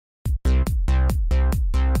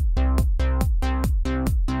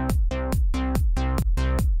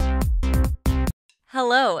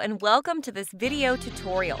Hello and welcome to this video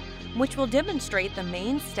tutorial, which will demonstrate the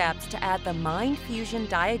main steps to add the MindFusion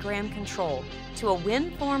diagram control to a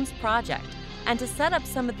WinForms project and to set up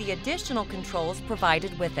some of the additional controls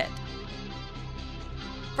provided with it.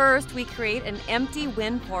 First, we create an empty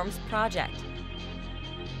WinForms project.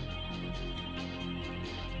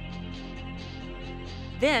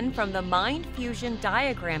 Then, from the MindFusion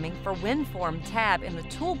Diagramming for WinForm tab in the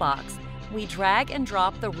toolbox, we drag and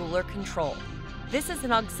drop the ruler control. This is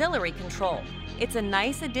an auxiliary control. It's a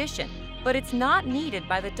nice addition, but it's not needed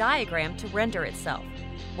by the diagram to render itself.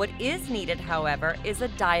 What is needed, however, is a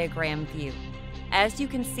diagram view. As you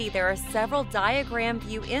can see, there are several diagram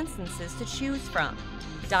view instances to choose from: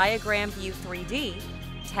 Diagram View 3D,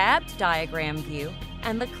 Tabbed Diagram View,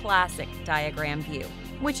 and the Classic Diagram View,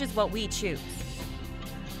 which is what we choose.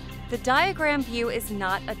 The diagram view is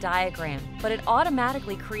not a diagram, but it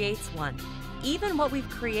automatically creates one. Even what we've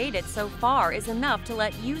created so far is enough to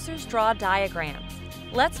let users draw diagrams.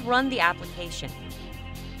 Let's run the application.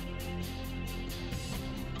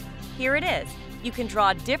 Here it is. You can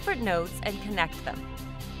draw different nodes and connect them.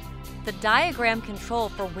 The diagram control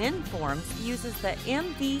for WinForms uses the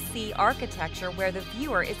MVC architecture where the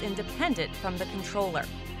viewer is independent from the controller.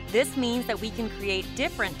 This means that we can create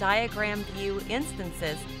different diagram view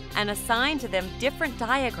instances and assign to them different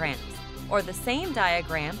diagrams, or the same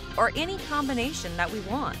diagram, or any combination that we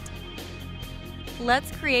want. Let's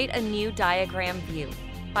create a new diagram view.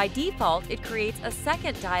 By default, it creates a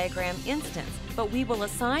second diagram instance, but we will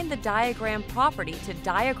assign the diagram property to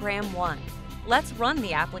Diagram1. Let's run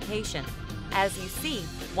the application. As you see,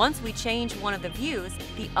 once we change one of the views,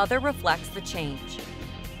 the other reflects the change.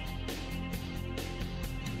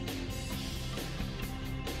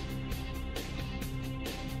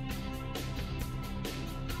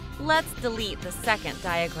 Let's delete the second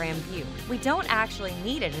diagram view. We don't actually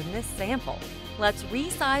need it in this sample. Let's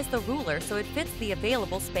resize the ruler so it fits the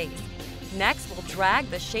available space. Next, we'll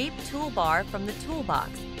drag the Shape toolbar from the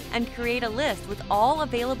toolbox and create a list with all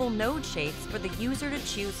available node shapes for the user to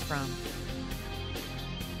choose from.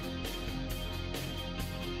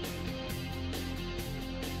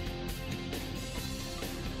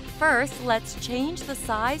 First, let's change the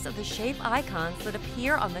size of the shape icons that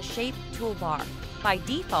appear on the Shape toolbar. By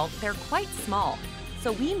default, they're quite small,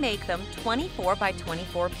 so we make them 24 by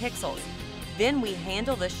 24 pixels. Then we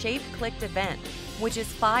handle the shape clicked event, which is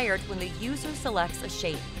fired when the user selects a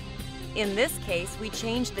shape. In this case, we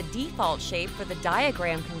change the default shape for the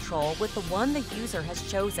diagram control with the one the user has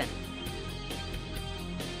chosen.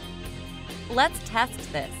 Let's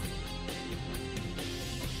test this.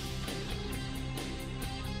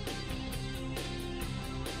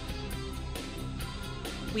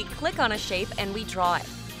 We click on a shape and we draw it.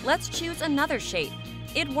 Let's choose another shape.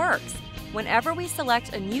 It works. Whenever we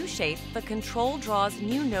select a new shape, the control draws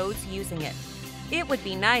new nodes using it. It would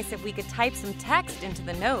be nice if we could type some text into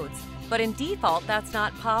the nodes, but in default that's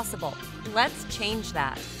not possible. Let's change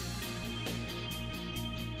that.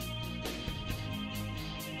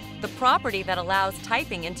 The property that allows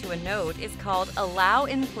typing into a node is called Allow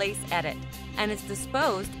in Place Edit and is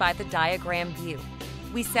disposed by the diagram view.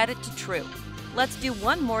 We set it to true. Let's do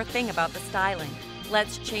one more thing about the styling.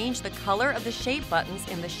 Let's change the color of the shape buttons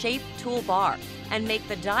in the Shape toolbar and make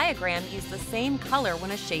the diagram use the same color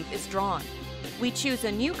when a shape is drawn. We choose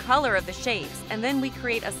a new color of the shapes and then we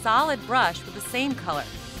create a solid brush with the same color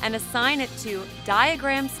and assign it to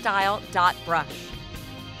DiagramStyle.brush.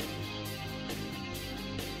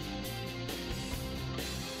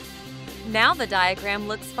 Now the diagram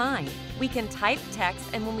looks fine. We can type text,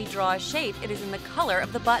 and when we draw a shape, it is in the color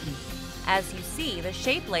of the button. As you see, the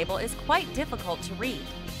shape label is quite difficult to read.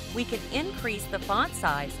 We can increase the font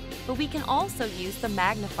size, but we can also use the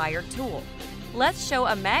Magnifier tool. Let's show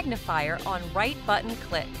a magnifier on right button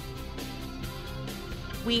click.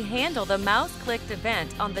 We handle the mouse clicked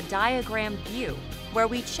event on the diagram view, where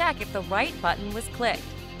we check if the right button was clicked.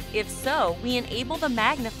 If so, we enable the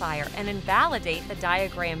magnifier and invalidate the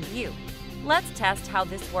diagram view. Let's test how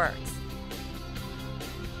this works.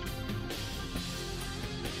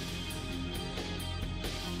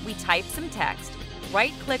 We type some text,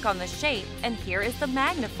 right-click on the shape, and here is the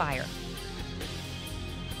magnifier.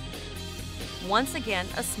 Once again,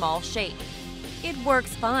 a small shape. It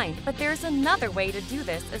works fine, but there's another way to do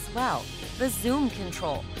this as well, the Zoom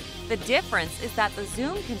control. The difference is that the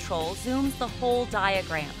Zoom control zooms the whole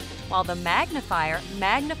diagram, while the magnifier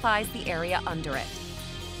magnifies the area under it.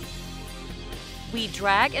 We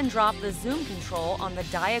drag and drop the Zoom control on the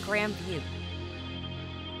diagram view.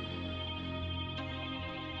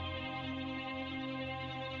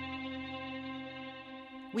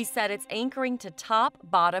 We set its anchoring to top,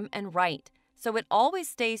 bottom, and right, so it always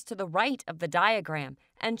stays to the right of the diagram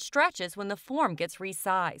and stretches when the form gets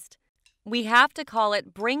resized. We have to call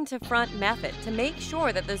it Bring to Front method to make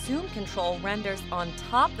sure that the zoom control renders on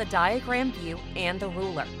top the diagram view and the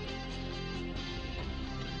ruler.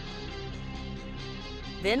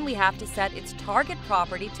 Then we have to set its target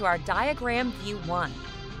property to our diagram view 1.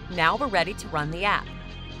 Now we're ready to run the app.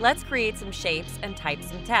 Let's create some shapes and type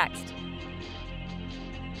some text.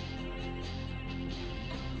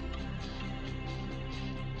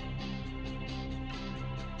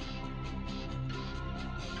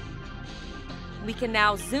 We can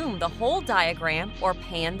now zoom the whole diagram or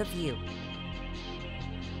pan the view.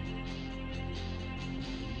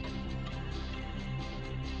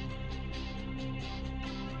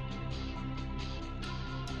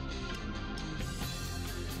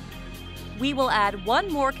 We will add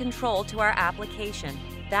one more control to our application.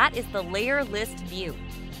 That is the LayerListView.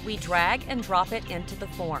 We drag and drop it into the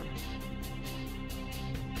form.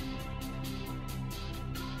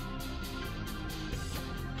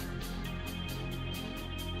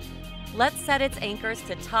 Let's set its anchors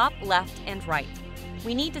to top, left, and right.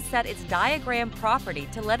 We need to set its diagram property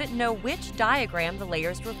to let it know which diagram the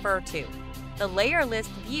layers refer to. The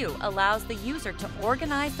LayerListView allows the user to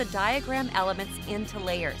organize the diagram elements into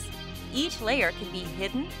layers. Each layer can be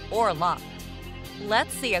hidden or locked.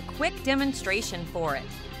 Let's see a quick demonstration for it.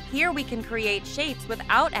 Here we can create shapes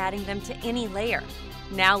without adding them to any layer.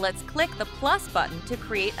 Now let's click the plus button to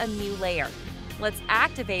create a new layer. Let's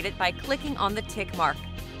activate it by clicking on the tick mark.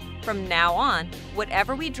 From now on,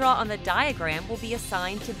 whatever we draw on the diagram will be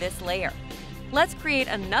assigned to this layer. Let's create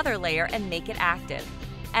another layer and make it active.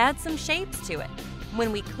 Add some shapes to it.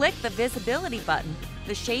 When we click the visibility button,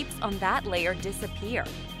 the shapes on that layer disappear.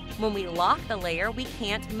 When we lock the layer, we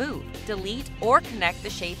can't move, delete, or connect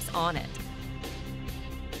the shapes on it.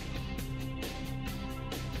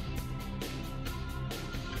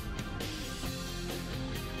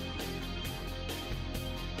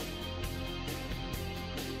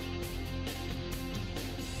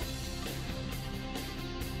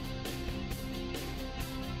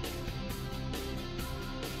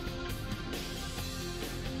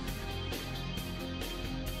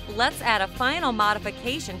 Let's add a final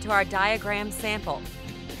modification to our diagram sample.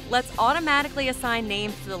 Let's automatically assign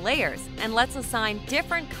names to the layers, and let's assign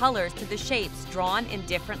different colors to the shapes drawn in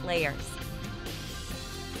different layers.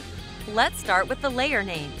 Let's start with the layer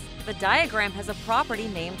names. The diagram has a property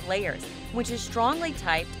named Layers, which is strongly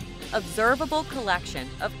typed Observable Collection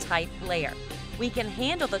of type Layer. We can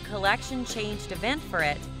handle the collection changed event for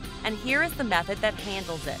it, and here is the method that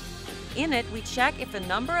handles it. In it, we check if the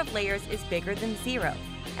number of layers is bigger than 0.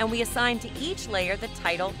 And we assign to each layer the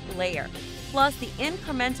title Layer, plus the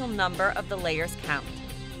incremental number of the layers count.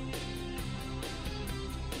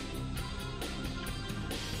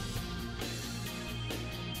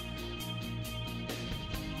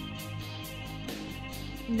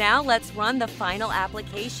 Now let's run the final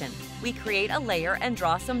application. We create a layer and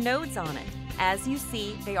draw some nodes on it. As you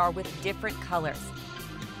see, they are with different colors.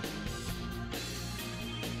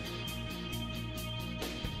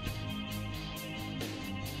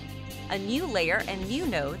 A new layer and new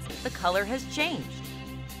nodes, the color has changed.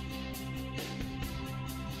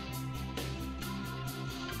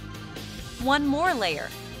 One more layer.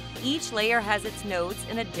 Each layer has its nodes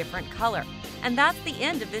in a different color. And that's the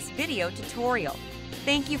end of this video tutorial.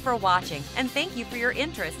 Thank you for watching, and thank you for your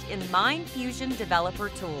interest in MindFusion Developer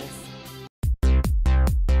Tools.